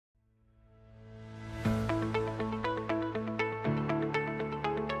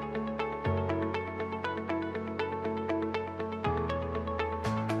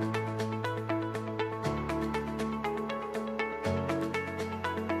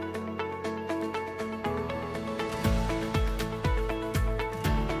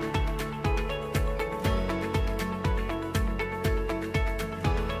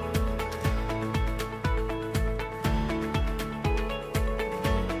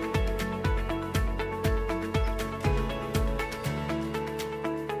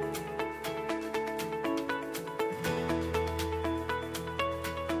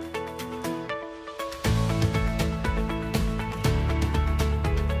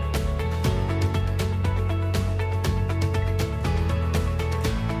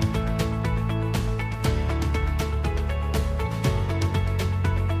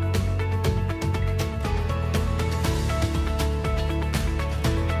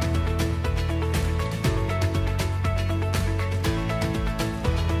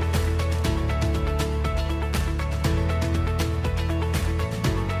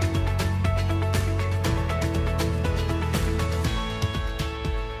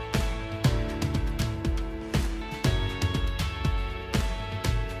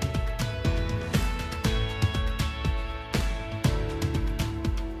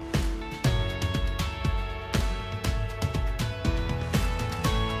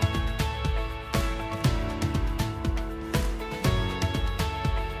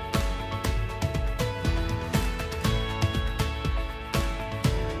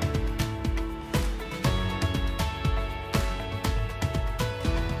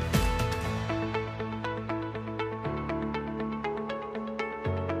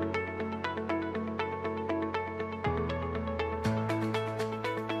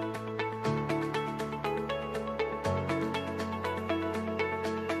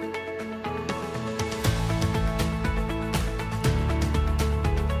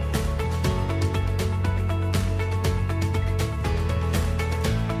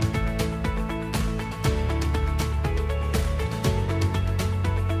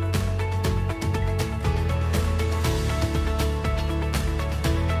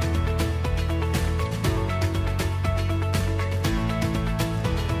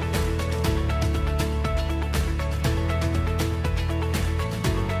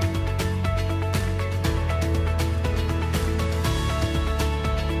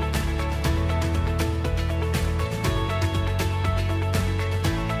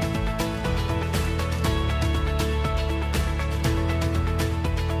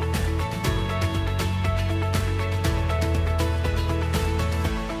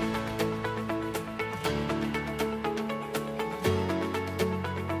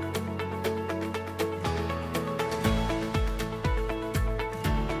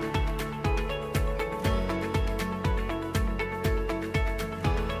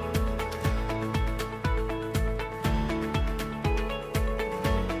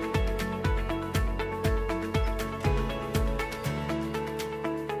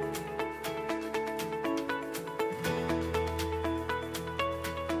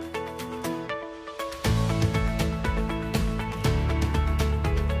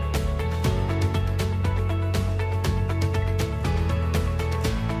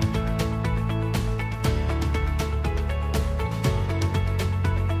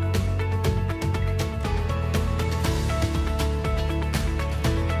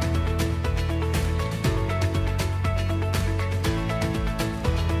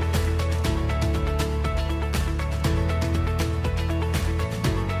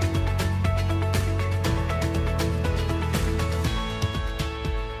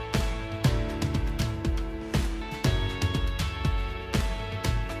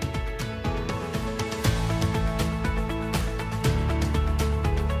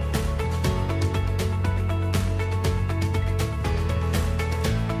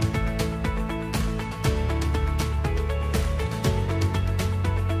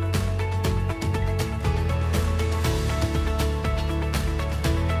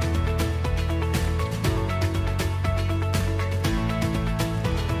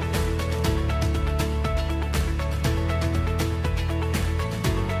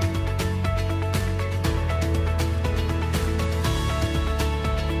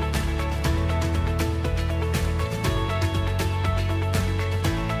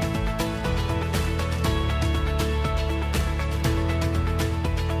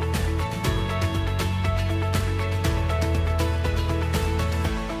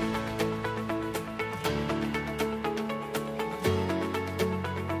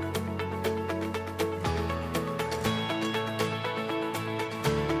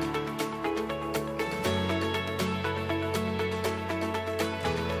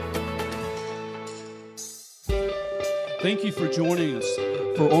Thank you for joining us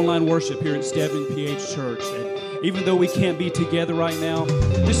for online worship here at Stedman PH Church. And even though we can't be together right now,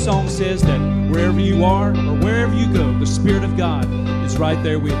 this song says that wherever you are or wherever you go, the Spirit of God is right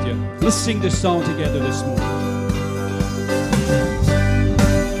there with you. Let's sing this song together this morning.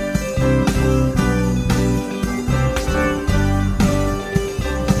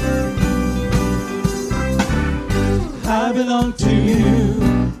 I belong to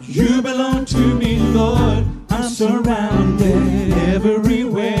you, you belong to me, Lord. I'm surrounded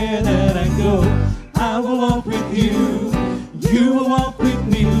everywhere that I go. I will walk with you, you will walk with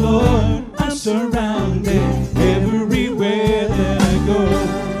me, Lord. I'm surrounded everywhere that I go.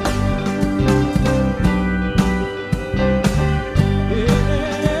 Yeah.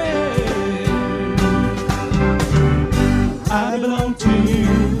 I belong to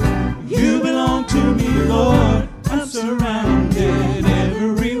you, you belong to me, Lord. I'm surrounded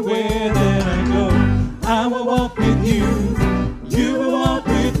everywhere that I go. I will walk with you, you will walk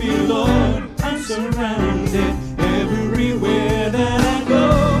with me, Lord. I'm surrounded everywhere that I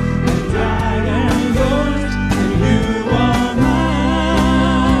go. And I am yours, and you are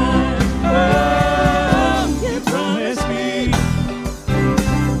mine. Oh, you promised me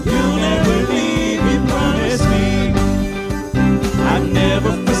you'll never leave, you promised me I've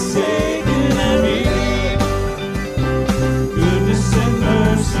never forsaken, I believe. Goodness and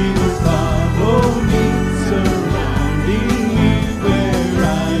mercy will follow me, surrounding me where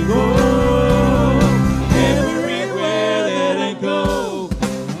I go, everywhere that I go.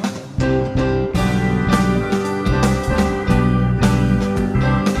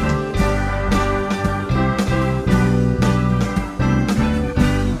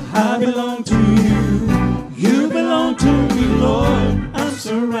 I belong to you, you belong to me, Lord. I'm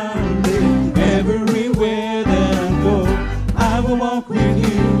surrounded everywhere that I go. I will walk with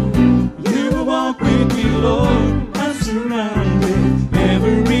you, you will walk with me, Lord. I'm surrounded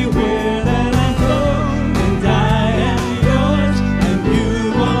everywhere that I go. And I am yours, and you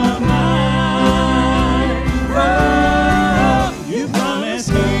are mine. Oh, you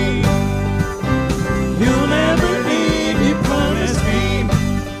promised me you'll never leave, you promised me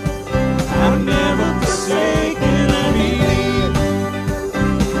I'm never forsaken, I believe.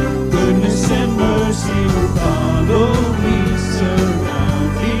 Goodness and mercy will follow me,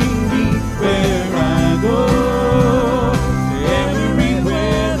 surrounding me where I go,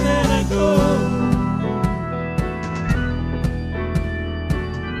 everywhere that I go.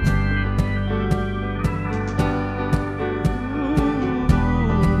 Ooh,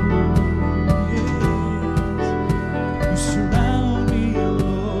 yes. You surround me,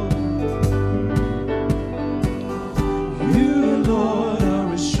 Lord. You, Lord,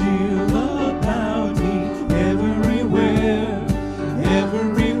 are a shield about me everywhere,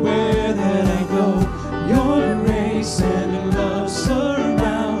 everywhere that I go. Your grace and love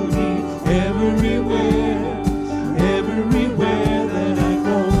surround me everywhere, everywhere that I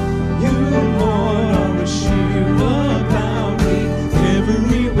go. You, Lord, are a shield about me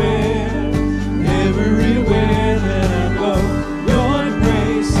everywhere, everywhere that I go. Your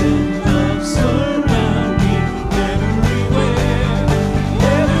grace and love surround me everywhere,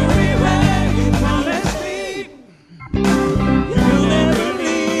 everywhere. You promised me you'll never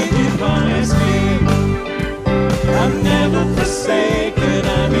leave, you promised me I'm never forsaken, I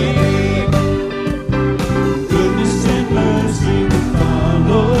believe. Goodness and mercy will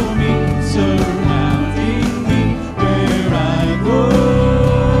follow me, surrounding me where I go.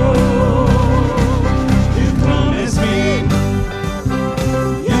 You promised me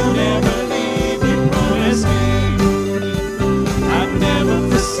you'll never leave, you promised me I've never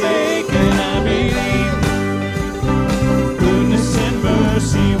forsaken, I believe. Goodness and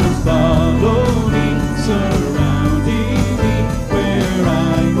mercy will follow me, surrounding me where I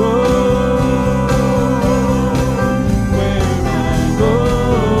go, where I go,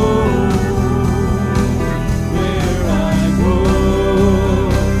 where I go,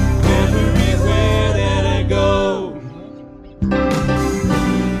 everywhere that I go.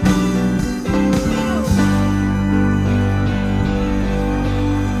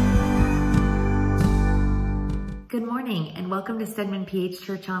 Good morning and welcome to Stedman PH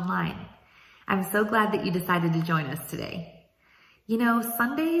Church Online. I'm so glad that you decided to join us today. You know,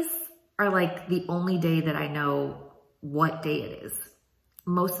 Sundays are like the only day that I know what day it is.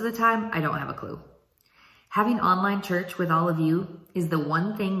 Most of the time, I don't have a clue. Having online church with all of you is the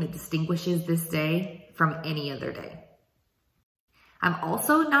one thing that distinguishes this day from any other day. I'm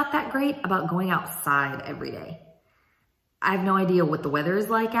also not that great about going outside every day. I have no idea what the weather is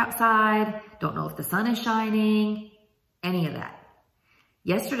like outside, don't know if the sun is shining, any of that.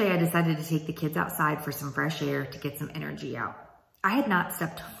 Yesterday, I decided to take the kids outside for some fresh air to get some energy out. I had not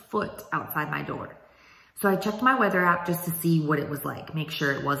stepped foot outside my door. So I checked my weather app just to see what it was like, make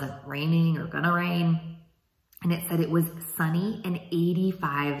sure it wasn't raining or gonna rain. And it said it was sunny and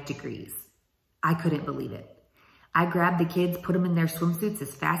 85 degrees. I couldn't believe it. I grabbed the kids, put them in their swimsuits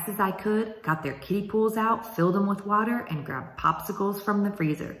as fast as I could, got their kiddie pools out, filled them with water, and grabbed popsicles from the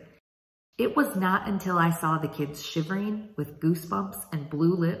freezer. It was not until I saw the kids shivering with goosebumps and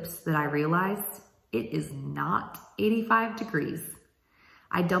blue lips that I realized it is not 85 degrees.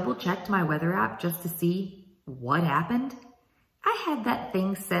 I double-checked my weather app just to see what happened. I had that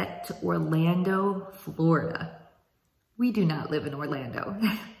thing set to Orlando, Florida. We do not live in Orlando.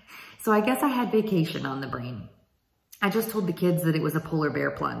 So I guess I had vacation on the brain. I just told the kids that it was a polar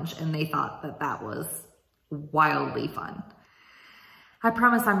bear plunge, and they thought that that was wildly fun. I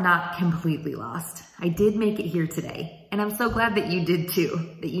promise I'm not completely lost. I did make it here today, and I'm so glad that you did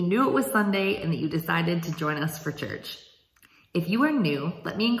too, that you knew it was Sunday and that you decided to join us for church. If you are new,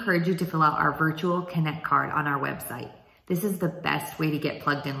 let me encourage you to fill out our virtual Connect card on our website. This is the best way to get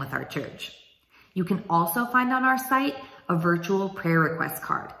plugged in with our church. You can also find on our site a virtual prayer request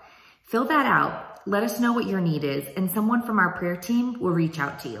card. Fill that out, let us know what your need is, and someone from our prayer team will reach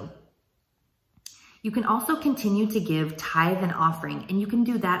out to you. You can also continue to give tithe and offering, and you can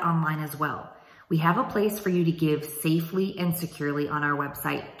do that online as well. We have a place for you to give safely and securely on our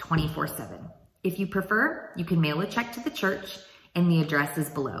website 24/7. If you prefer, you can mail a check to the church, and the address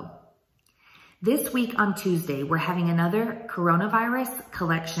is below. This week on Tuesday, we're having another coronavirus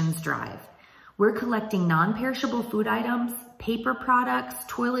collections drive. We're collecting non-perishable food items, paper products,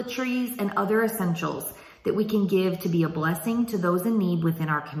 toiletries, and other essentials that we can give to be a blessing to those in need within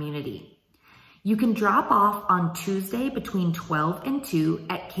our community. You can drop off on Tuesday between 12 and 2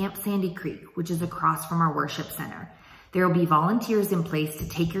 at Camp Sandy Creek, which is across from our worship center. There will be volunteers in place to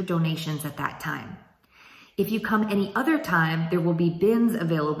take your donations at that time. If you come any other time, there will be bins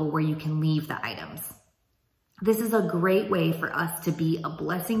available where you can leave the items. This is a great way for us to be a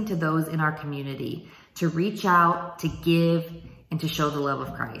blessing to those in our community, to reach out, to give, and to show the love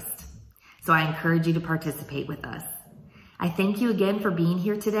of Christ. So I encourage you to participate with us. I thank you again for being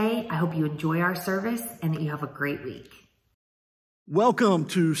here today. I hope you enjoy our service and that you have a great week. Welcome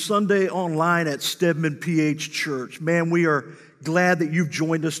to Sunday Online at Stedman PH Church. Man, we are glad that you've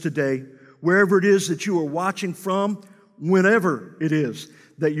joined us today. Wherever it is that you are watching from, whenever it is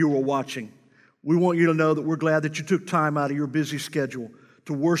that you are watching, we want you to know that we're glad that you took time out of your busy schedule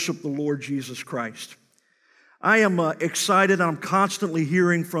to worship the Lord Jesus Christ. I am excited. I'm constantly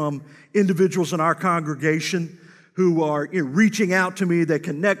hearing from individuals in our congregation who are reaching out to me. They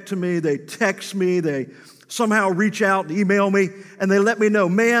connect to me. They text me. They somehow reach out and email me, and they let me know,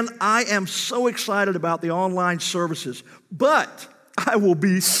 man, I am so excited about the online services, but I will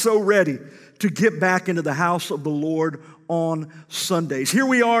be so ready to get back into the house of the Lord on Sundays. Here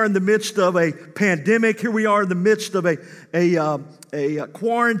we are in the midst of a pandemic. Here we are in the midst of a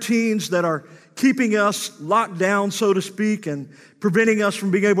quarantines that are keeping us locked down, so to speak, and preventing us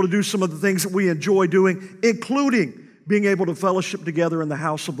from being able to do some of the things that we enjoy doing, including being able to fellowship together in the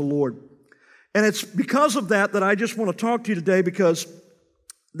house of the Lord. And it's because of that that I just want to talk to you today, because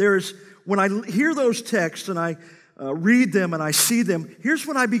when I hear those texts and I read them and I see them, here's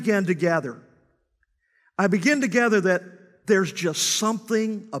what I began to gather. I begin to gather that there's just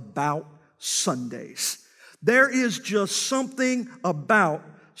something about Sundays. There is just something about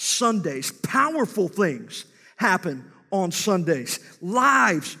Sundays. Powerful things happen on Sundays.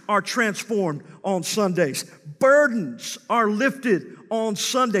 Lives are transformed on Sundays. Burdens are lifted on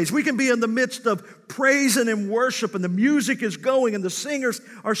Sundays. We can be in the midst of praise and in worship, and the music is going, and the singers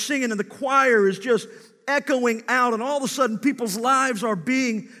are singing, and the choir is just echoing out, and all of a sudden people's lives are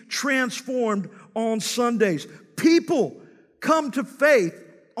being transformed on Sundays. People come to faith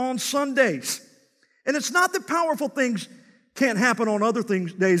on Sundays. And it's not that powerful things can't happen on other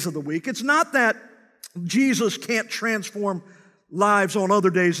days of the week. It's not that Jesus can't transform lives on other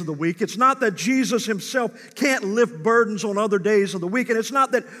days of the week. It's not that Jesus himself can't lift burdens on other days of the week. And it's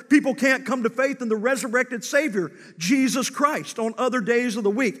not that people can't come to faith in the resurrected Savior, Jesus Christ, on other days of the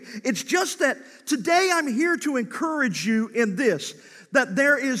week. It's just that today I'm here to encourage you in this, that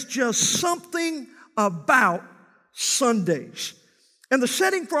there is just something about Sundays. And the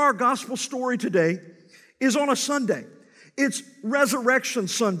setting for our gospel story today is on a Sunday. It's Resurrection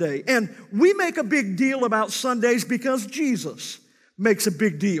Sunday. And we make a big deal about Sundays because Jesus makes a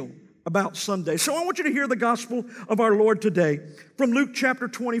big deal about Sundays. So I want you to hear the gospel of our Lord today from Luke chapter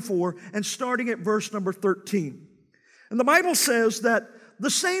 24 and starting at verse number 13. And the Bible says that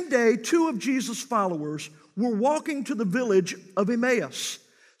the same day, two of Jesus' followers were walking to the village of Emmaus,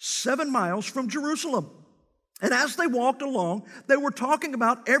 7 miles from Jerusalem. And as they walked along, they were talking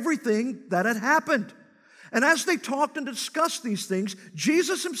about everything that had happened. And as they talked and discussed these things,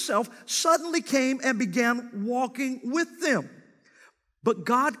 Jesus himself suddenly came and began walking with them. But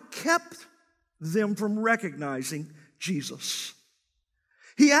God kept them from recognizing Jesus.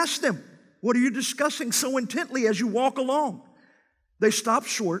 He asked them, "What are you discussing so intently as you walk along?" They stopped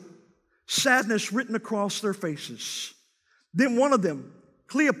short, sadness written across their faces. Then one of them,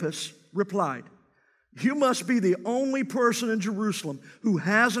 Cleopas, replied, "You must be the only person in Jerusalem who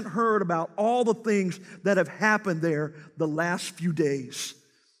hasn't heard about all the things that have happened there the last few days."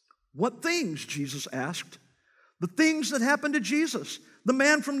 "What things?" Jesus asked. "The things that happened to Jesus, the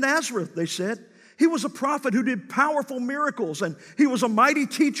man from Nazareth," they said. "He was a prophet who did powerful miracles, and he was a mighty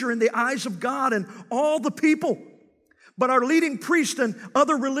teacher in the eyes of God and all the people. But our leading priests and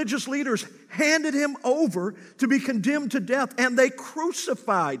other religious leaders handed him over to be condemned to death, and they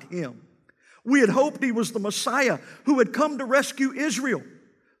crucified him. We had hoped he was the Messiah who had come to rescue Israel.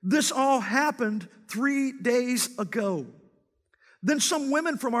 This all happened 3 days ago. Then some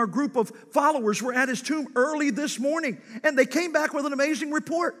women from our group of followers were at his tomb early this morning, and they came back with an amazing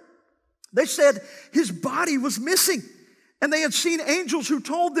report. They said his body was missing, and they had seen angels who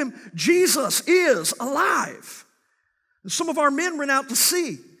told them Jesus is alive. And some of our men ran out to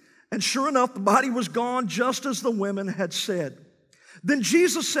see, and sure enough, the body was gone just as the women had said. Then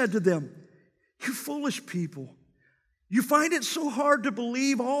Jesus said to them, 'You foolish people, you find it so hard to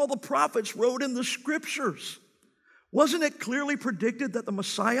believe all the prophets wrote in the scriptures. Wasn't it clearly predicted that the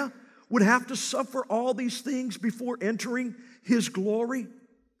Messiah would have to suffer all these things before entering his glory?'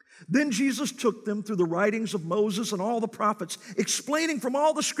 Then Jesus took them through the writings of Moses and all the prophets, explaining from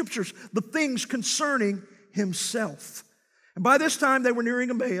all the scriptures the things concerning himself. And by this time they were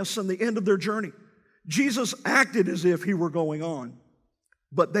nearing Emmaus and the end of their journey. Jesus acted as if he were going on,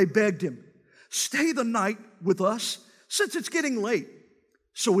 but they begged him, 'Stay the night with us, since it's getting late.'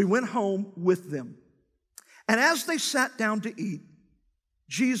 So we went home with them. And as they sat down to eat,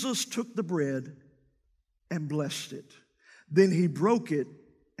 Jesus took the bread and blessed it. Then he broke it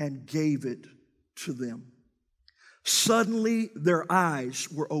and gave it to them. Suddenly their eyes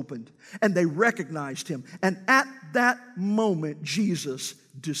were opened, and they recognized him. And at that moment, Jesus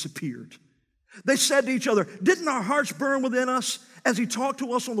disappeared. They said to each other, 'Didn't our hearts burn within us as he talked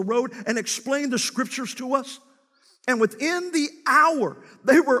to us on the road and explained the scriptures to us?' And within the hour,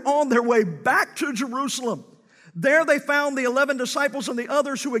 they were on their way back to Jerusalem. There they found the 11 disciples and the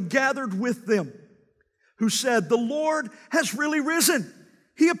others who had gathered with them, who said, 'The Lord has really risen.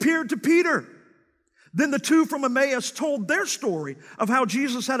 He appeared to Peter.' Then the two from Emmaus told their story of how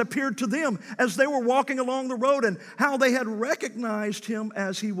Jesus had appeared to them as they were walking along the road and how they had recognized him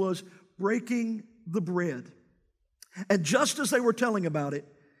as he was breaking the bread. And just as they were telling about it,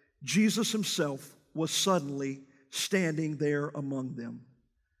 Jesus himself was suddenly standing there among them.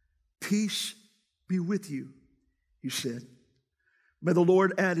 'Peace be with you,' he said. May the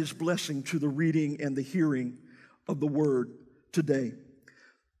Lord add his blessing to the reading and the hearing of the word today.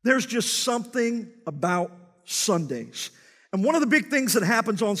 There's just something about Sundays. And one of the big things that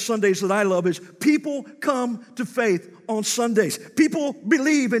happens on Sundays that I love is people come to faith on Sundays. People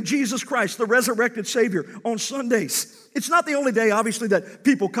believe in Jesus Christ, the resurrected Savior, on Sundays. It's not the only day, obviously, that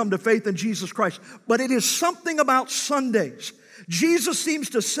people come to faith in Jesus Christ, but it is something about Sundays. Jesus seems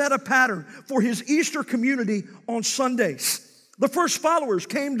to set a pattern for his Easter community on Sundays. The first followers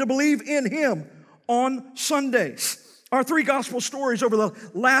came to believe in him on Sundays. Our three gospel stories over the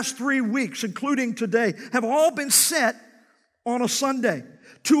last 3 weeks, including today, have all been set on a Sunday.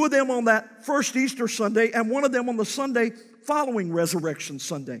 2 of them on that first Easter Sunday, and 1 of them on the Sunday following Resurrection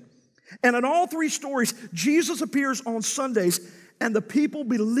Sunday. And in all 3 stories, Jesus appears on Sundays, and the people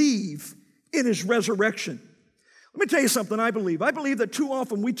believe in his resurrection. Let me tell you something I believe. I believe that too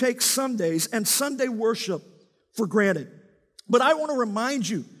often we take Sundays and Sunday worship for granted. But I want to remind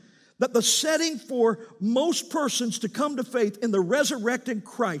you that the setting for most persons to come to faith in the resurrected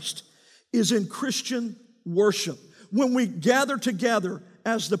Christ is in Christian worship. When we gather together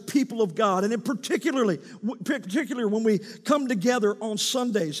as the people of God, and in particular when we come together on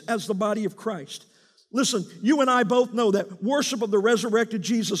Sundays as the body of Christ. Listen, you and I both know that worship of the resurrected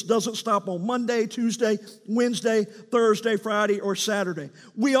Jesus doesn't stop on Monday, Tuesday, Wednesday, Thursday, Friday, or Saturday.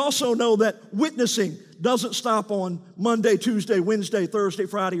 We also know that witnessing doesn't stop on Monday, Tuesday, Wednesday, Thursday,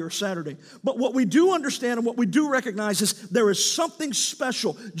 Friday, or Saturday. But what we do understand and what we do recognize is there is something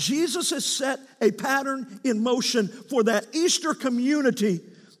special. Jesus has set a pattern in motion for that Easter community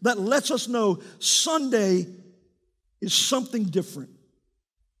that lets us know Sunday is something different.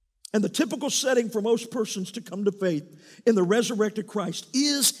 And the typical setting for most persons to come to faith in the resurrected Christ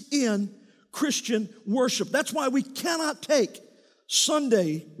is in Christian worship. That's why we cannot take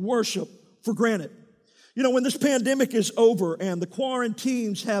Sunday worship for granted. You know, when this pandemic is over and the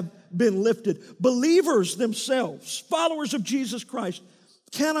quarantines have been lifted, believers themselves, followers of Jesus Christ,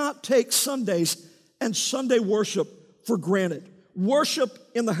 cannot take Sundays and Sunday worship for granted. Worship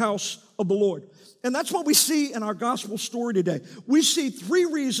in the house of the Lord. And that's what we see in our gospel story today. We see 3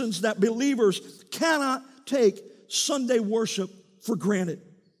 reasons that believers cannot take Sunday worship for granted.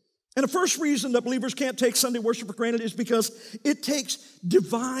 And the first reason that believers can't take Sunday worship for granted is because it takes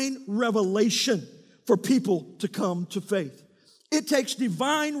divine revelation for people to come to faith. It takes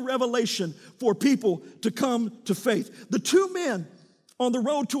divine revelation for people to come to faith. The 2 men on the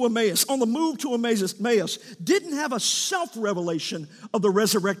road to Emmaus, on the move to Emmaus, didn't have a self-revelation of the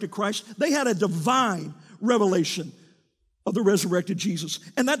resurrected Christ. They had a divine revelation of the resurrected Jesus.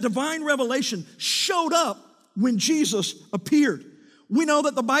 And that divine revelation showed up when Jesus appeared. We know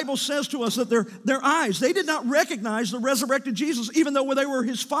that the Bible says to us that their eyes, they did not recognize the resurrected Jesus, even though they were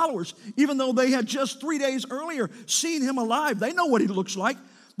his followers, even though they had just 3 days earlier seen him alive. They know what he looks like.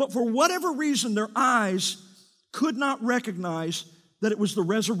 But for whatever reason, their eyes could not recognize that it was the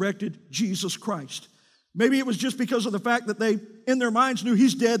resurrected Jesus Christ. Maybe it was just because of the fact that they, in their minds, knew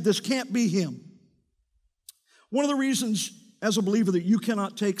he's dead, this can't be him. One of the reasons, as a believer, that you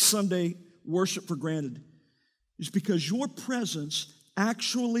cannot take Sunday worship for granted is because your presence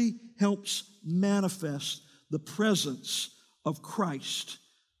actually helps manifest the presence of Christ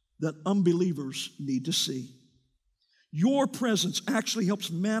that unbelievers need to see. Your presence actually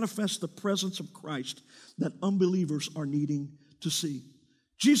helps manifest the presence of Christ that unbelievers are needing to see.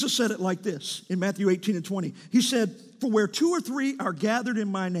 Jesus said it like this in Matthew 18:20. He said, "For where 2 or 3 are gathered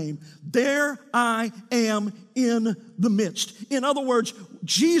in my name, there I am in the midst." In other words,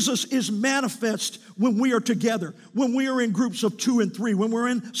 Jesus is manifest when we are together, when we are in groups of 2 and 3, when we're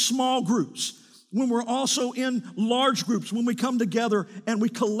in small groups, when we're also in large groups, when we come together and we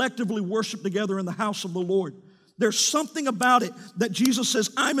collectively worship together in the house of the Lord. There's something about it that Jesus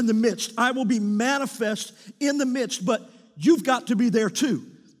says, I'm in the midst. I will be manifest in the midst, but you've got to be there too.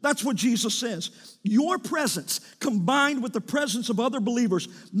 That's what Jesus says. Your presence, combined with the presence of other believers,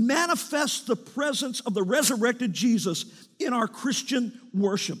 manifests the presence of the resurrected Jesus in our Christian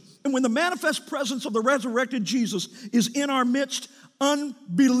worship. And when the manifest presence of the resurrected Jesus is in our midst,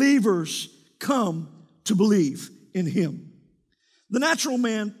 unbelievers come to believe in him. The natural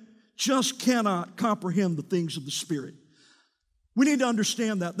man just cannot comprehend the things of the Spirit. We need to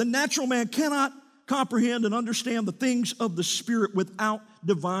understand that. The natural man cannot comprehend and understand the things of the Spirit without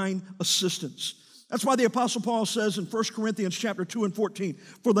divine assistance. That's why the Apostle Paul says in 1 Corinthians chapter 2 and 14,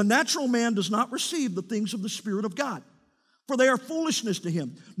 "For the natural man does not receive the things of the Spirit of God, for they are foolishness to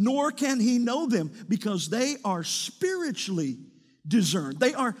him, nor can he know them, because they are spiritually discerned."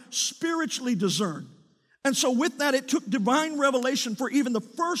 They are spiritually discerned. And so with that, it took divine revelation for even the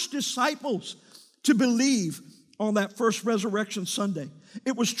first disciples to believe on that first resurrection Sunday.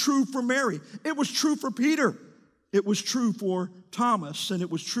 It was true for Mary. It was true for Peter. It was true for Thomas. And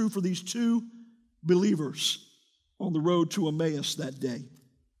it was true for these 2 believers on the road to Emmaus that day.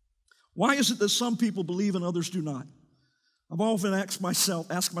 Why is it that some people believe and others do not? I've often asked myself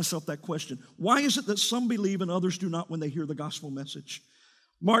that question. Why is it that some believe and others do not when they hear the gospel message?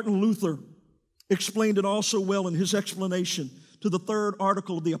 Martin Luther explained it also well in his explanation to the 3rd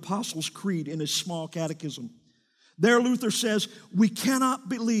article of the Apostles' Creed in his small catechism. There Luther says, "We cannot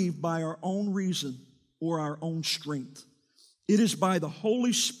believe by our own reason or our own strength. It is by the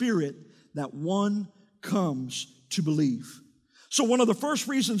Holy Spirit that one comes to believe." So one of the first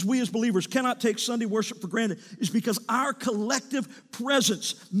reasons we as believers cannot take Sunday worship for granted is because our collective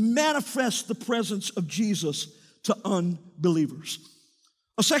presence manifests the presence of Jesus to unbelievers.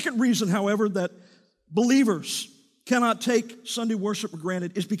 A second reason, however, that believers cannot take Sunday worship for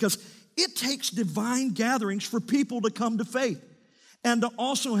granted is because it takes divine gatherings for people to come to faith and to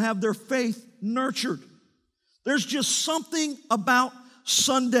also have their faith nurtured. There's just something about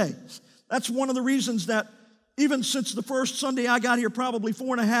Sundays. That's one of the reasons that even since the first Sunday I got here probably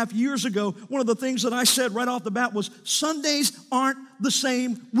 4.5 years ago, one of the things that I said right off the bat was, Sundays aren't the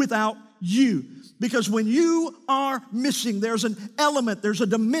same without you. Because when you are missing, there's an element, there's a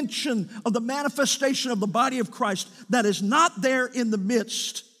dimension of the manifestation of the body of Christ that is not there in the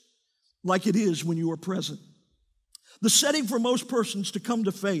midst like it is when you are present. The setting for most persons to come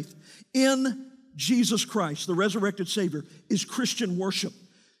to faith in Jesus Christ, the resurrected Savior, is Christian worship.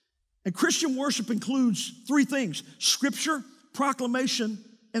 And Christian worship includes 3 things: Scripture, proclamation,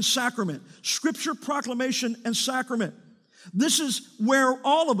 and sacrament. Scripture, proclamation, and sacrament. This is where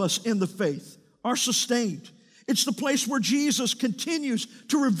all of us in the faith are sustained. It's the place where Jesus continues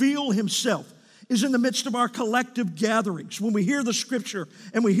to reveal himself, is in the midst of our collective gatherings, when we hear the scripture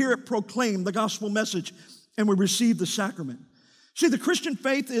and we hear it proclaim the gospel message and we receive the sacrament. See, the Christian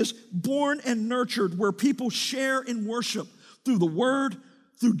faith is born and nurtured where people share in worship through the word,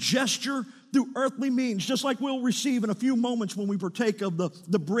 through gesture, through earthly means, just like we'll receive in a few moments when we partake of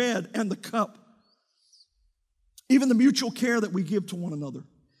the bread and the cup. Even the mutual care that we give to one another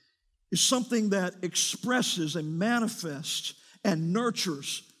is something that expresses and manifests and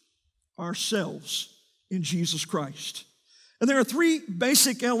nurtures ourselves in Jesus Christ. And there are three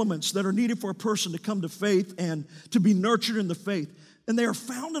basic elements that are needed for a person to come to faith and to be nurtured in the faith. And they are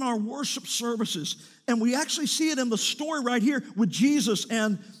found in our worship services. And we actually see it in the story right here with Jesus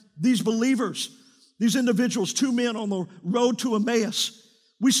and these believers, these individuals, two men on the road to Emmaus.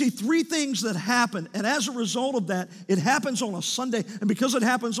 We see three things that happen, and as a result of that, it happens on a Sunday, and because it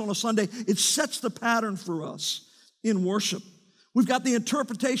happens on a Sunday, it sets the pattern for us in worship. We've got the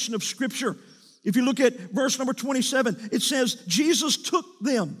interpretation of Scripture. If you look at verse number 27, it says, Jesus took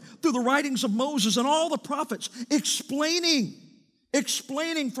them through the writings of Moses and all the prophets, explaining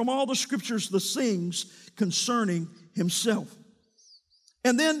from all the Scriptures the things concerning himself.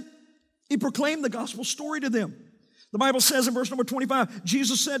 And then he proclaimed the gospel story to them. The Bible says in verse number 25,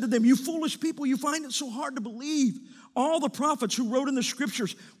 Jesus said to them, "You foolish people, you find it so hard to believe. All the prophets who wrote in the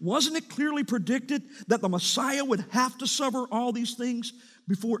scriptures, wasn't it clearly predicted that the Messiah would have to suffer all these things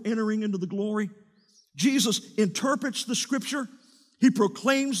before entering into the glory?" Jesus interprets the scripture. He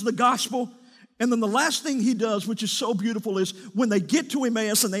proclaims the gospel. And then the last thing he does, which is so beautiful, is when they get to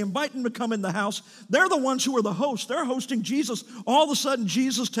Emmaus and they invite him to come in the house, they're the ones who are the hosts. They're hosting Jesus. All of a sudden,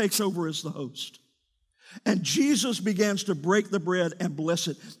 Jesus takes over as the host. And Jesus begins to break the bread and bless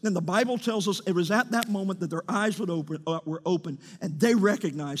it. And the Bible tells us it was at that moment that their eyes were open, and they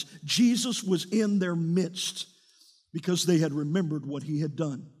recognized Jesus was in their midst because they had remembered what he had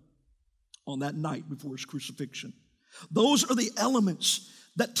done on that night before his crucifixion. Those are the elements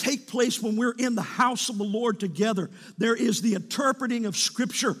that take place when we're in the house of the Lord together. There is the interpreting of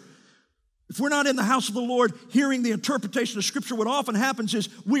Scripture. If we're not in the house of the Lord hearing the interpretation of Scripture, what often happens is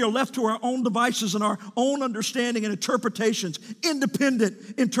we are left to our own devices and our own understanding and interpretations, independent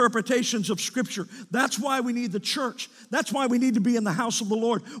interpretations of Scripture. That's why we need the church. That's why we need to be in the house of the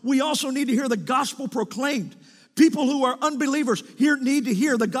Lord. We also need to hear the gospel proclaimed. People who are unbelievers need to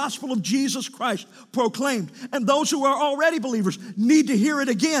hear the gospel of Jesus Christ proclaimed. And those who are already believers need to hear it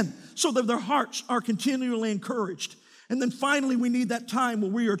again so that their hearts are continually encouraged. And then finally, we need that time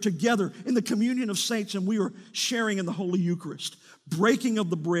where we are together in the communion of saints and we are sharing in the Holy Eucharist, breaking of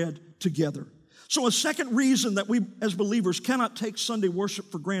the bread together. So a second reason that we as believers cannot take Sunday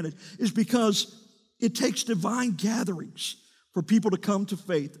worship for granted is because it takes divine gatherings for people to come to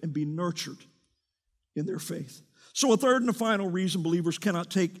faith and be nurtured in their faith. So a third and a final reason believers cannot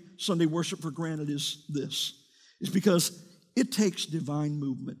take Sunday worship for granted is this, is because it takes divine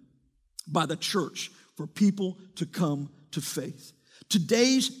movement by the church for people to come to faith.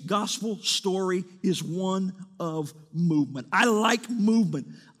 Today's gospel story is one of movement. I like movement.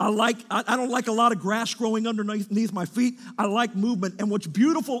 I don't like a lot of grass growing underneath my feet. I like movement. And what's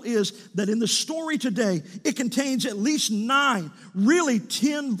beautiful is that in the story today, it contains at least 9, really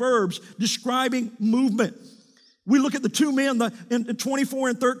 10 verbs describing movement. We look at the two men in 24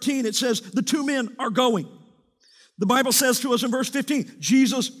 and 13. It says the two men are going. The Bible says to us in verse 15,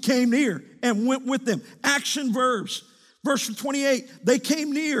 Jesus came near and went with them. Action verbs. Verse 28, they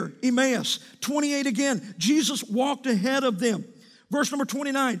came near Emmaus. 28 again, Jesus walked ahead of them. Verse number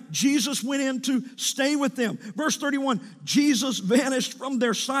 29, Jesus went in to stay with them. Verse 31, Jesus vanished from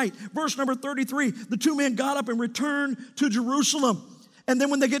their sight. Verse number 33, the two men got up and returned to Jerusalem. And then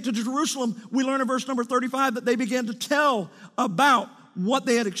when they get to Jerusalem, we learn in verse number 35 that they began to tell about what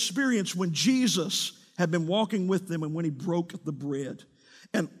they had experienced when Jesus had been walking with them and when he broke the bread.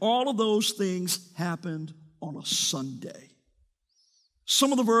 And all of those things happened on a Sunday.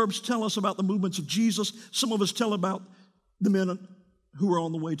 Some of the verbs tell us about the movements of Jesus. Some of us tell about the men who were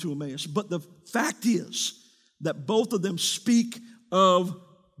on the way to Emmaus. But the fact is that both of them speak of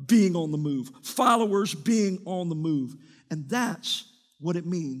being on the move, followers being on the move. And that's what it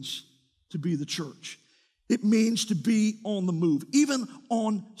means to be the church. It means to be on the move, even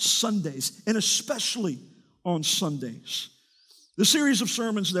on Sundays, and especially on Sundays. The series of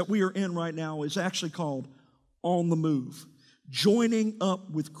sermons that we are in right now is actually called On the Move, joining up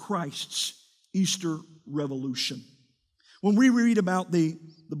with Christ's Easter revolution. When we read about the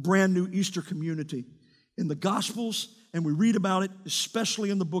brand new Easter community in the Gospels, and we read about it especially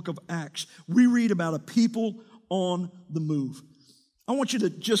in the book of Acts, we read about a people on the move. I want you to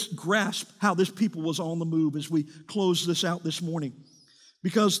just grasp how this people was on the move as we close this out this morning.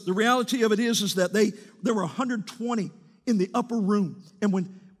 Because the reality of it is that there were 120 in the upper room. And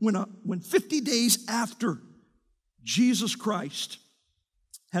when 50 days after Jesus Christ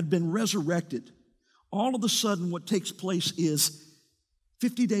had been resurrected, all of a sudden what takes place is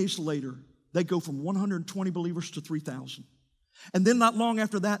 50 days later, they go from 120 believers to 3,000. And then not long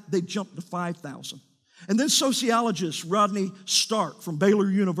after that, they jump to 5,000. And then sociologist Rodney Stark from Baylor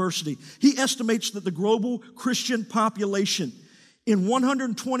University, he estimates that the global Christian population in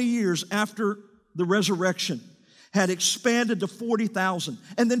 120 years after the resurrection had expanded to 40,000.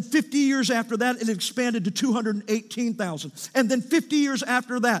 And then 50 years after that, it expanded to 218,000. And then 50 years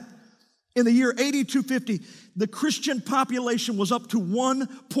after that, in the year 8250, the Christian population was up to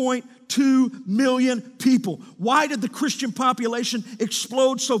 1.2 million people. Why did the Christian population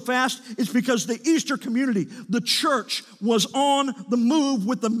explode so fast? It's because the Easter community, the church, was on the move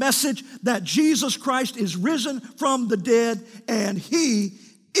with the message that Jesus Christ is risen from the dead and He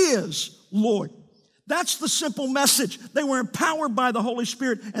is Lord. That's the simple message. They were empowered by the Holy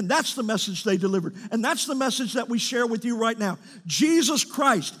Spirit, and that's the message they delivered. And that's the message that we share with you right now. Jesus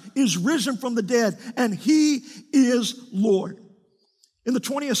Christ is risen from the dead, and He is Lord. In the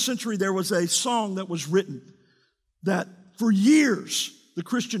 20th century, there was a song that was written that for years the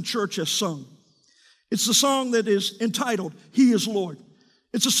Christian church has sung. It's the song that is entitled, He is Lord.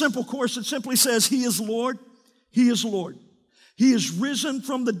 It's a simple chorus. It simply says, He is Lord, He is Lord. He is risen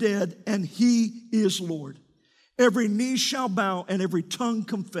from the dead, and He is Lord. Every knee shall bow, and every tongue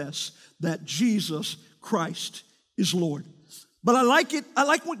confess that Jesus Christ is Lord. But I like it. I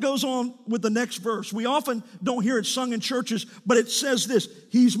like what goes on with the next verse. We often don't hear it sung in churches, but it says this,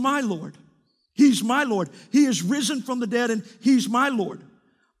 He's my Lord. He's my Lord. He is risen from the dead, and He's my Lord.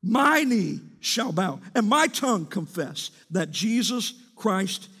 My knee shall bow, and my tongue confess that Jesus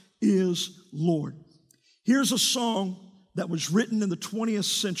Christ is Lord. Here's a song that was written in the 20th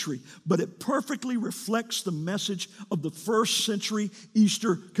century, but it perfectly reflects the message of the first century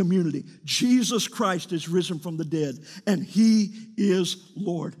Easter community. Jesus Christ is risen from the dead, and He is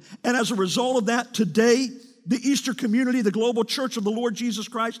Lord. And as a result of that, today, the Easter community, the global church of the Lord Jesus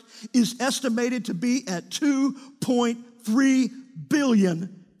Christ, is estimated to be at 2.3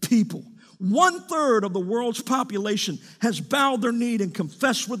 billion people. 1/3 of the world's population has bowed their knee and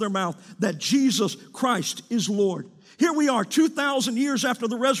confessed with their mouth that Jesus Christ is Lord. Here we are, 2,000 years after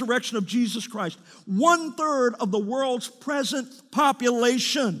the resurrection of Jesus Christ. 1/3 of the world's present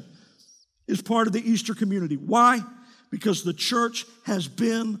population is part of the Easter community. Why? Because the church has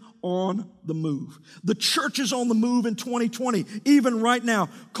been on the move. The church is on the move in 2020, even right now,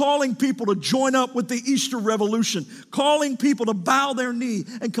 calling people to join up with the Easter revolution, calling people to bow their knee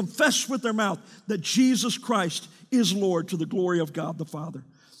and confess with their mouth that Jesus Christ is Lord to the glory of God the Father.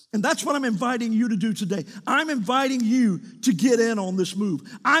 And that's what I'm inviting you to do today. I'm inviting you to get in on this move.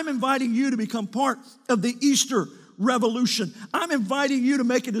 I'm inviting you to become part of the Easter revolution. I'm inviting you to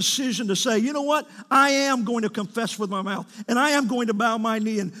make a decision to say, you know what? I am going to confess with my mouth, and I am going to bow my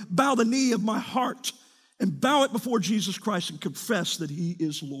knee and bow the knee of my heart and bow it before Jesus Christ and confess that He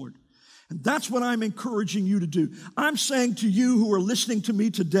is Lord. And that's what I'm encouraging you to do. I'm saying to you who are listening to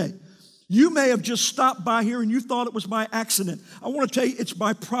me today, you may have just stopped by here and you thought it was by accident. I want to tell you it's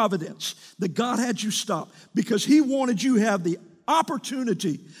by providence that God had you stop because He wanted you to have the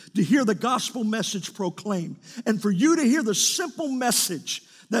opportunity to hear the gospel message proclaimed and for you to hear the simple message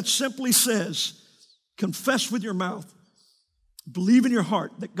that simply says, confess with your mouth, believe in your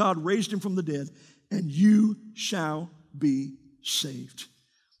heart that God raised Him from the dead, and you shall be saved.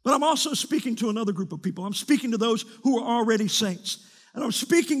 But I'm also speaking to another group of people. I'm speaking to those who are already saints. And I'm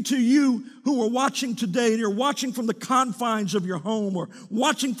speaking to you who are watching today, and you're watching from the confines of your home or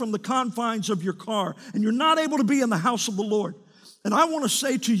watching from the confines of your car, and you're not able to be in the house of the Lord. And I want to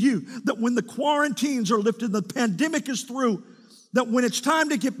say to you that when the quarantines are lifted, the pandemic is through, that when it's time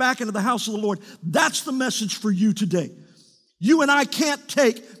to get back into the house of the Lord, that's the message for you today. You and I can't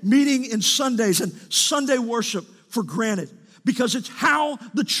take meeting in Sundays and Sunday worship for granted, because it's how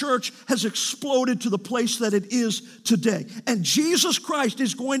the church has exploded to the place that it is today. And Jesus Christ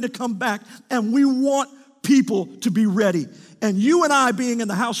is going to come back, and we want people to be ready. And you and I being in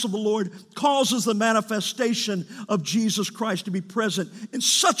the house of the Lord causes the manifestation of Jesus Christ to be present in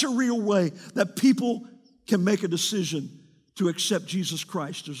such a real way that people can make a decision to accept Jesus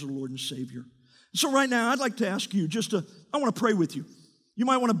Christ as their Lord and Savior. So right now, I'd like to ask you I want to pray with you. You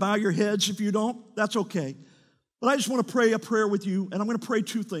might want to bow your heads. If you don't, that's okay. But I just want to pray a prayer with you, and I'm going to pray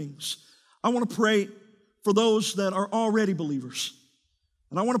two things. I want to pray for those that are already believers.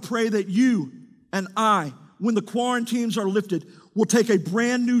 And I want to pray that you and I when the quarantines are lifted, will take a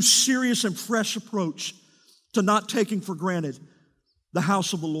brand new, serious, and fresh approach to not taking for granted the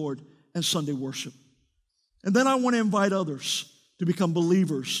house of the Lord and Sunday worship. And then I want to invite others to become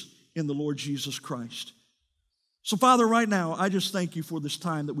believers in the Lord Jesus Christ. So, Father, right now, I just thank you for this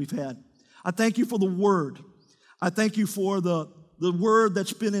time that we've had. I thank you for the word. I thank you for the word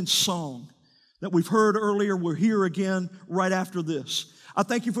that's been in song that we've heard earlier. We're here again right after this. I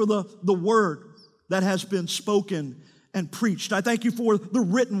thank you for the word that has been spoken and preached. I thank you for the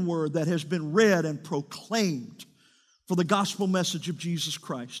written word that has been read and proclaimed for the gospel message of Jesus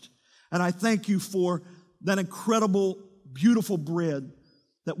Christ. And I thank you for that incredible, beautiful bread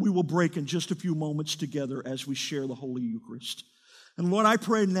that we will break in just a few moments together as we share the Holy Eucharist. And Lord, I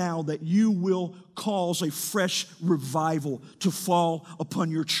pray now that you will cause a fresh revival to fall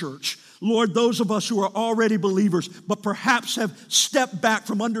upon your church. Lord, those of us who are already believers, but perhaps have stepped back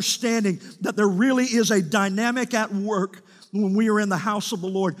from understanding that there really is a dynamic at work when we are in the house of the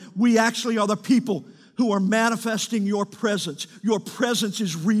Lord. We actually are the people who are manifesting your presence. Your presence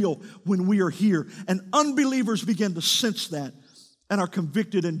is real when we are here. And unbelievers begin to sense that and are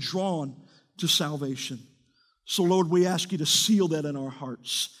convicted and drawn to salvation. So, Lord, we ask you to seal that in our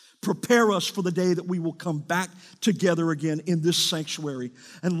hearts. Prepare us for the day that we will come back together again in this sanctuary.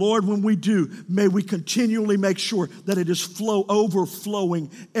 And Lord, when we do, may we continually make sure that it is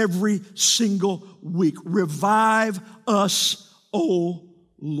overflowing every single week. Revive us, O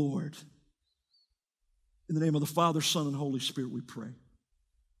Lord. In the name of the Father, Son, and Holy Spirit, we pray.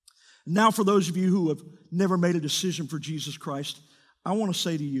 Now, for those of you who have never made a decision for Jesus Christ, I want to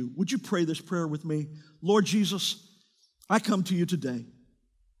say to you, would you pray this prayer with me? Lord Jesus, I come to you today,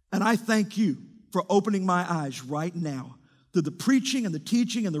 and I thank you for opening my eyes right now through the preaching and the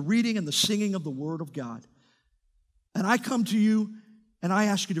teaching and the reading and the singing of the Word of God. And I come to you, and I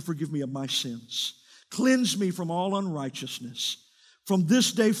ask you to forgive me of my sins. Cleanse me from all unrighteousness. From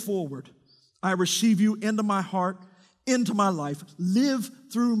this day forward, I receive you into my heart, into my life. Live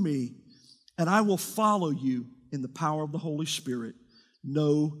through me, and I will follow you in the power of the Holy Spirit.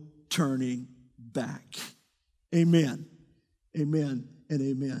 No turning back. Amen. Amen and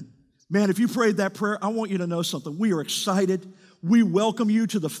amen. Man, if you prayed that prayer, I want you to know something. We are excited. We welcome you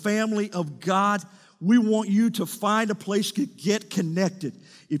to the family of God. We want you to find a place to get connected.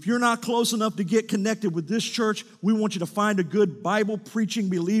 If you're not close enough to get connected with this church, we want you to find a good Bible preaching,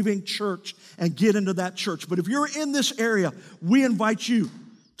 believing church and get into that church. But if you're in this area, we invite you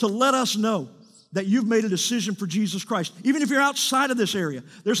to let us know that you've made a decision for Jesus Christ. Even if you're outside of this area,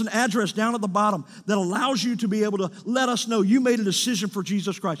 there's an address down at the bottom that allows you to be able to let us know you made a decision for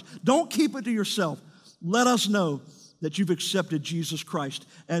Jesus Christ. Don't keep it to yourself. Let us know that you've accepted Jesus Christ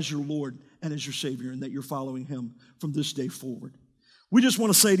as your Lord and as your Savior and that you're following Him from this day forward. We just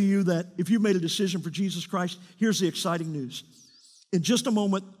want to say to you that if you've made a decision for Jesus Christ, here's the exciting news. In just a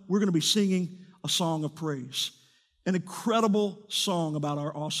moment, we're going to be singing a song of praise, an incredible song about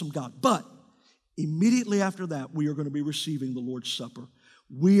our awesome God. But immediately after that, we are going to be receiving the Lord's Supper.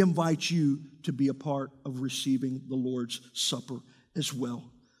 We invite you to be a part of receiving the Lord's Supper as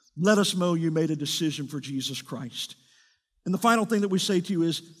well. Let us know you made a decision for Jesus Christ. And the final thing that we say to you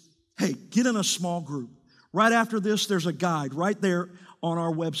is, hey, get in a small group. Right after this, there's a guide right there on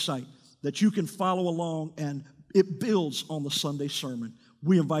our website that you can follow along, and it builds on the Sunday sermon.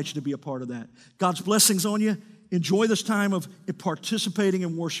 We invite you to be a part of that. God's blessings on you. Enjoy this time of participating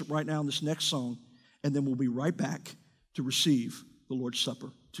in worship right now in this next song, and then we'll be right back to receive the Lord's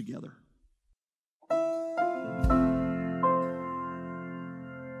Supper together.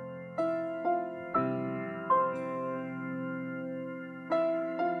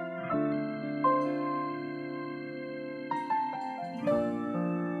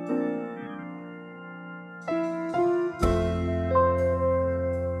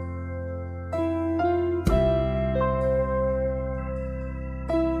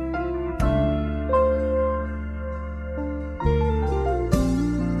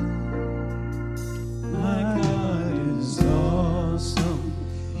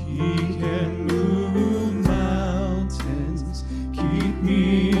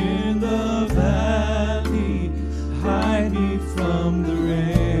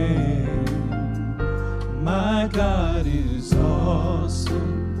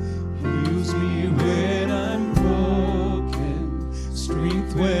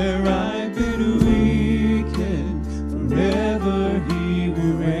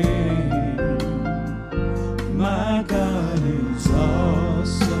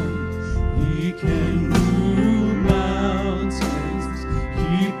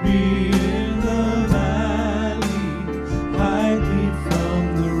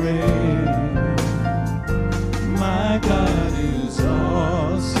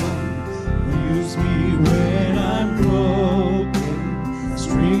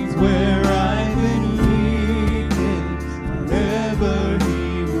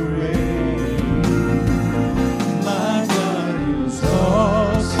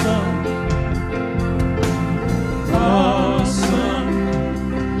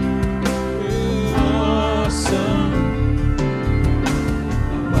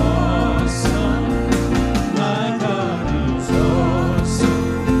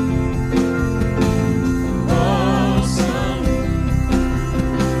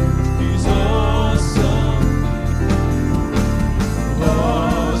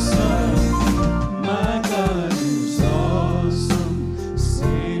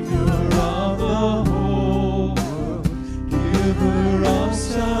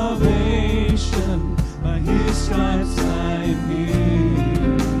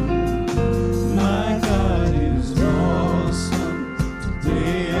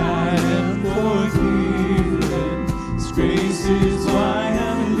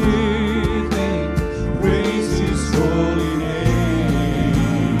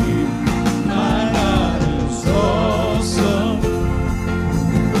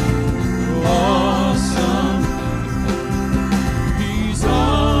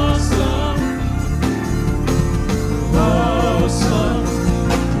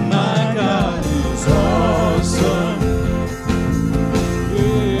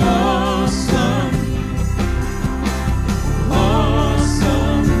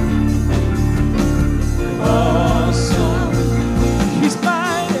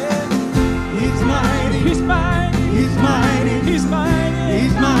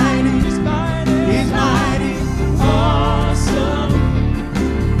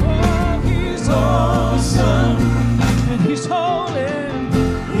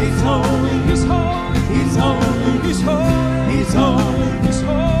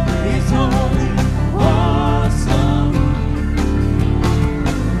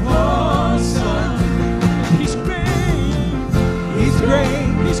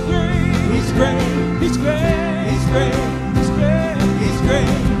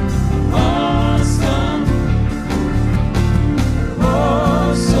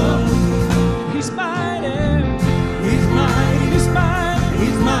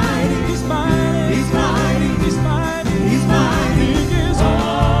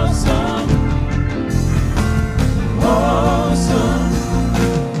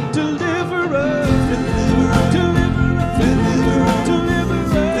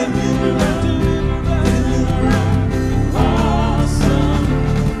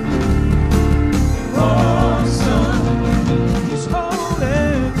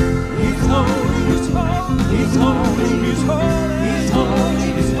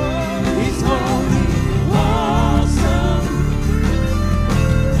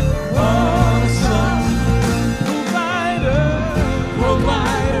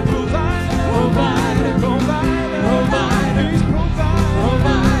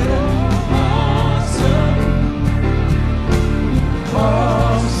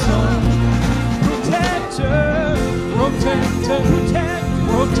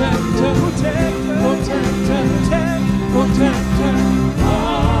 protector,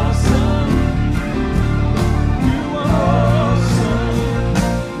 awesome. You are awesome.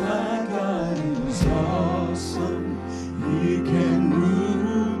 My God is awesome. He can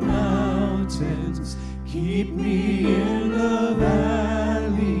move mountains, keep me in the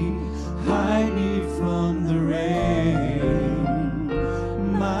valley, hide me from the rain.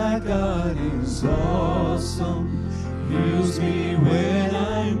 My God is awesome. Heals me when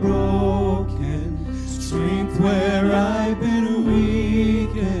I'm broken, strength where I've been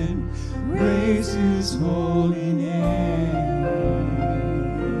weakened, praise His holy name.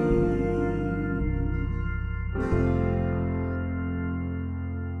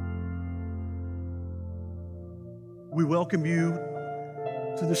 We welcome you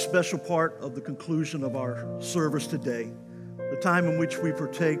to this special part of the conclusion of our service today, the time in which we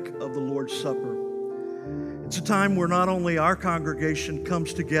partake of the Lord's Supper. It's a time where not only our congregation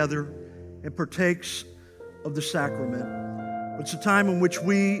comes together and partakes of the sacrament, but it's a time in which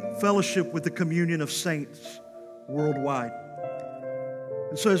we fellowship with the communion of saints worldwide.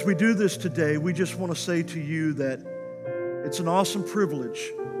 And so as we do this today, we just want to say to you that it's an awesome privilege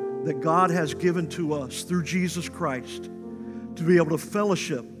that God has given to us through Jesus Christ to be able to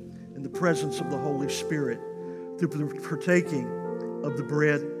fellowship in the presence of the Holy Spirit through the partaking of the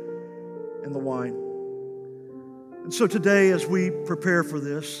bread and the wine. And so today, as we prepare for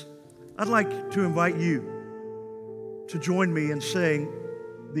this, I'd like to invite you to join me in saying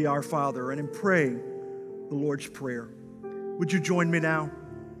the Our Father and in praying the Lord's Prayer. Would you join me now?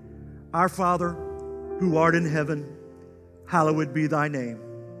 Our Father, who art in heaven, hallowed be thy name.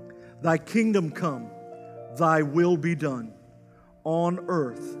 Thy kingdom come, thy will be done, on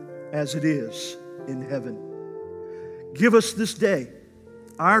earth as it is in heaven. Give us this day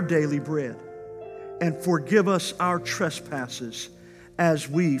our daily bread, and forgive us our trespasses as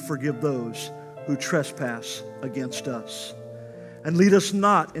we forgive those who trespass against us. And lead us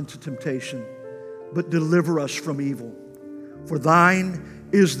not into temptation, but deliver us from evil. For thine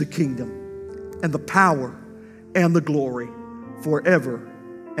is the kingdom, and the power, and the glory, forever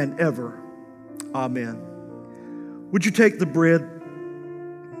and ever. Amen. Would you take the bread?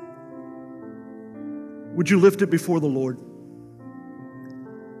 Would you lift it before the Lord?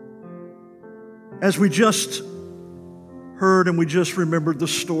 As we just heard and we just remembered the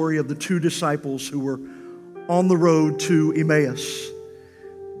story of the two disciples who were on the road to Emmaus,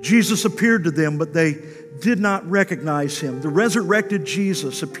 Jesus appeared to them, but they did not recognize Him. The resurrected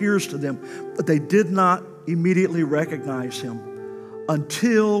Jesus appears to them, but they did not immediately recognize Him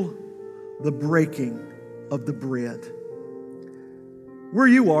until the breaking of the bread. Where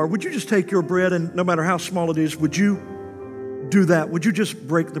you are, would you just take your bread, and no matter how small it is, would you do that? Would you just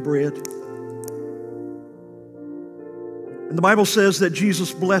break the bread? And the Bible says that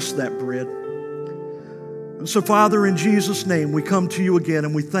Jesus blessed that bread. And so, Father, in Jesus' name, we come to you again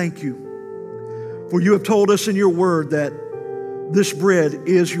and we thank you. For you have told us in your word that this bread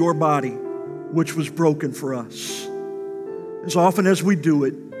is your body, which was broken for us. As often as we do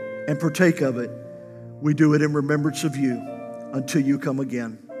it and partake of it, we do it in remembrance of you until you come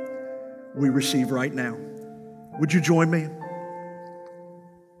again. We receive right now. Would you join me?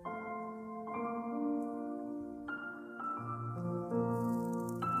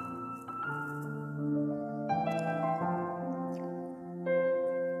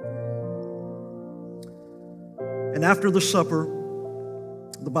 And after the supper,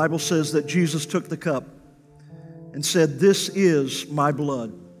 the Bible says that Jesus took the cup and said, "This is my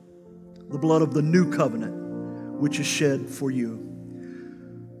blood, the blood of the new covenant, which is shed for you."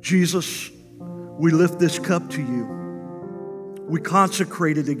 Jesus, we lift this cup to you. We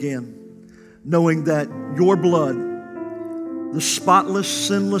consecrate it again, knowing that your blood, the spotless,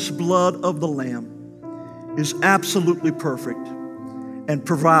 sinless blood of the Lamb, is absolutely perfect and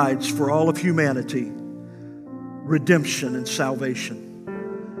provides for all of humanity redemption and salvation.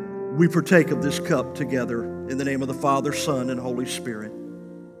 We partake of this cup together in the name of the Father, Son, and Holy Spirit.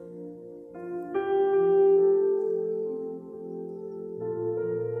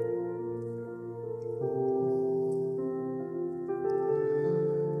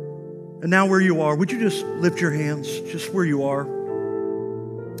 And now where you are, would you just lift your hands, just where you are?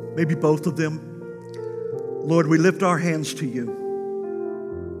 Maybe both of them. Lord, we lift our hands to you.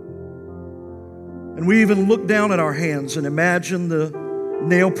 And we even look down at our hands and imagine the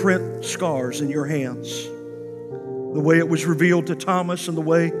nail print scars in your hands, the way it was revealed to Thomas and the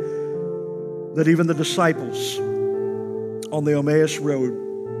way that even the disciples on the Emmaus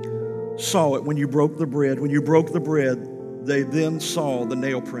Road saw it when you broke the bread. When you broke the bread, they then saw the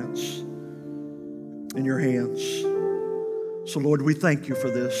nail prints in your hands. So, Lord, we thank you for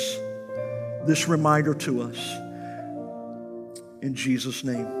this reminder to us. In Jesus'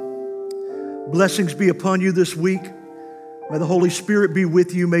 name. Blessings be upon you this week. May the Holy Spirit be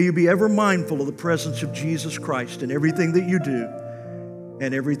with you. May you be ever mindful of the presence of Jesus Christ in everything that you do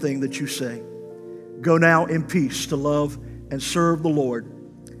and everything that you say. Go now in peace to love and serve the Lord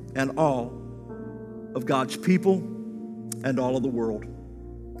and all of God's people and all of the world.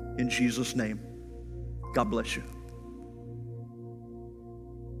 In Jesus' name, God bless you.